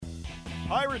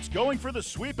Pirates going for the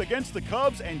sweep against the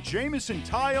Cubs, and Jameson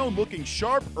Taillon looking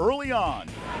sharp early on.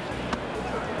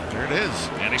 There it is.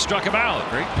 And he struck him out.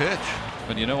 Great pitch.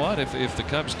 But you know what? If the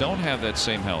Cubs don't have that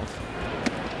same health,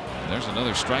 there's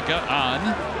another strikeout on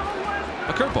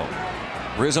a curveball.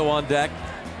 Rizzo on deck.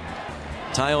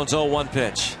 Taillon's 0-1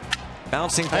 pitch.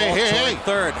 Bouncing ball toward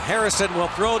third. Harrison will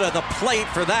throw to the plate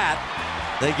for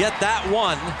that. They get that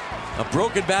one. A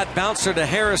broken bat bouncer to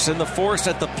Harrison, the force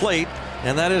at the plate.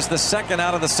 And that is the second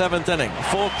out of the 7th inning.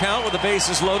 Full count with the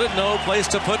bases loaded. No place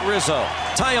to put Rizzo.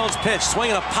 Taillon's pitch,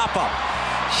 swinging a pop-up.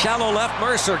 Shallow left,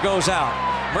 Mercer goes out.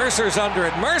 Mercer's under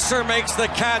it. Mercer makes the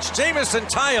catch. Jameson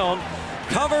Taillon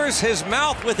covers his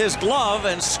mouth with his glove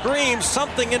and screams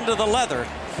something into the leather.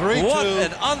 3-2. What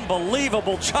an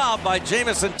unbelievable job by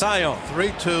Jameson Taillon.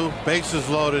 3-2, bases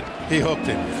loaded. He hooked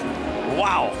him.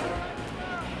 Wow.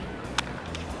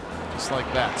 Just like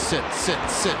that. Sit.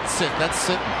 That's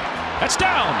sitting. That's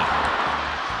down.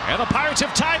 And the Pirates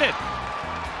have tied it.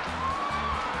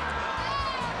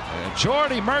 And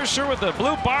Jordy Mercer with the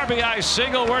blue Barbie eye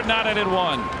single. We're knotted at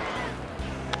 1.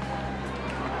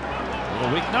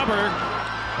 A weak number.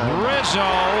 Rizzo.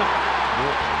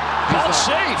 Called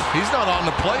safe. He's not on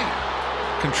the plate.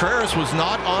 Contreras was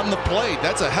not on the plate.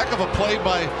 That's a heck of a play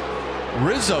by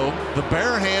Rizzo. The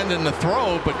bare hand in the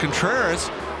throw, but Contreras,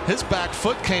 his back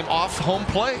foot came off home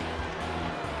plate.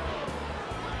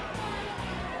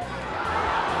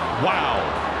 Wow.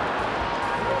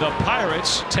 The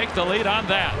Pirates take the lead on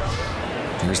that.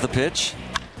 Here's the pitch.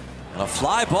 A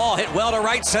fly ball hit well to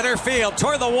right center field,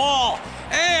 toward the wall,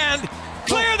 and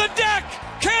clear the deck.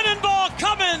 Cannonball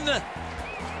coming.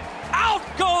 Out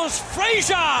goes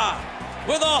Frazier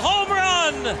with a home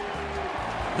run.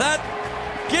 That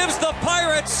gives the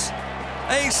Pirates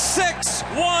a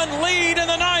 6-1 lead in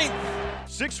the 9th.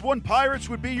 6-1 Pirates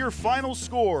would be your final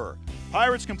score.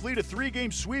 Pirates complete a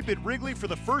 3-game sweep at Wrigley for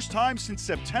the first time since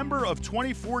September of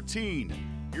 2014.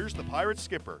 Here's the Pirates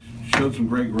skipper. Showed some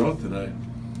great growth today.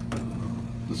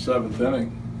 The 7th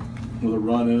inning with a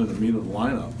run into the meat of the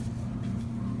lineup.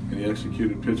 And he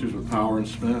executed pitches with power and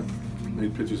spin.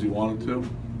 Made pitches he wanted to.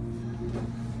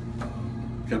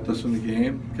 Kept us in the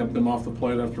game. Kept them off the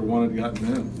plate after one had gotten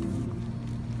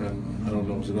in. And I don't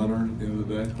know, was it unearned at the end of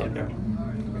the day? Yeah.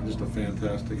 Just a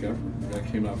fantastic effort. The guy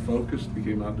came out focused, he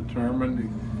came out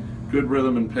determined, good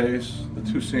rhythm and pace. The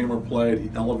two-seamer played,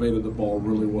 he elevated the ball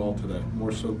really well today,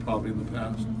 more so probably in the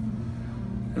past.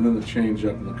 And then the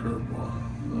change-up and the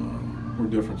curveball were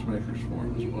difference makers for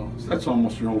him as well. That's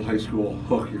almost your old high school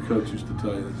hook your coach used to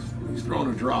tell you. He's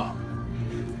throwing a drop.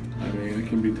 I mean, it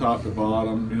can be top to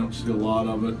bottom. You don't see a lot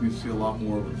of it. You see a lot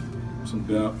more with some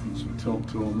depth and some tilt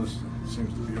to him. This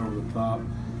seems to be over the top.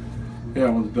 Yeah,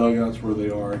 when the dugouts where they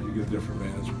are, you get a different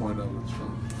vantage point of it.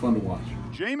 It's fun to watch.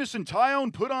 Jameson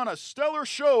Taillon put on a stellar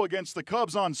show against the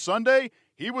Cubs on Sunday.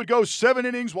 He would go 7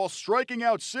 innings while striking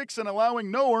out 6 and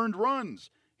allowing no earned runs.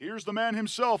 Here's the man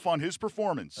himself on his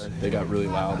performance. They got really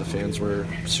loud. The fans were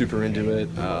super into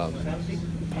it.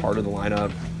 Part of the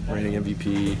lineup, reigning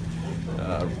MVP,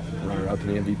 runner-up in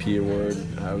the MVP award.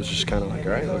 I was just kind of like,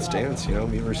 all right, let's dance, you know,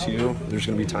 me versus you. There's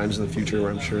going to be times in the future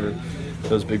where I'm sure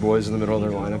those big boys in the middle of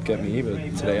their lineup get me, but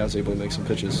today I was able to make some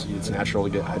pitches. It's natural to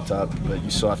get hyped up, but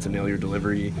you still have to nail your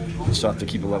delivery. You still have to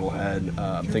keep a level head,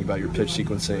 think about your pitch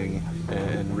sequencing,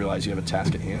 and realize you have a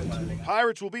task at hand.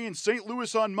 Pirates will be in St.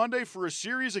 Louis on Monday for a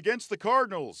series against the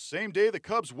Cardinals. Same day the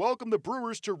Cubs welcome the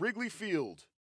Brewers to Wrigley Field.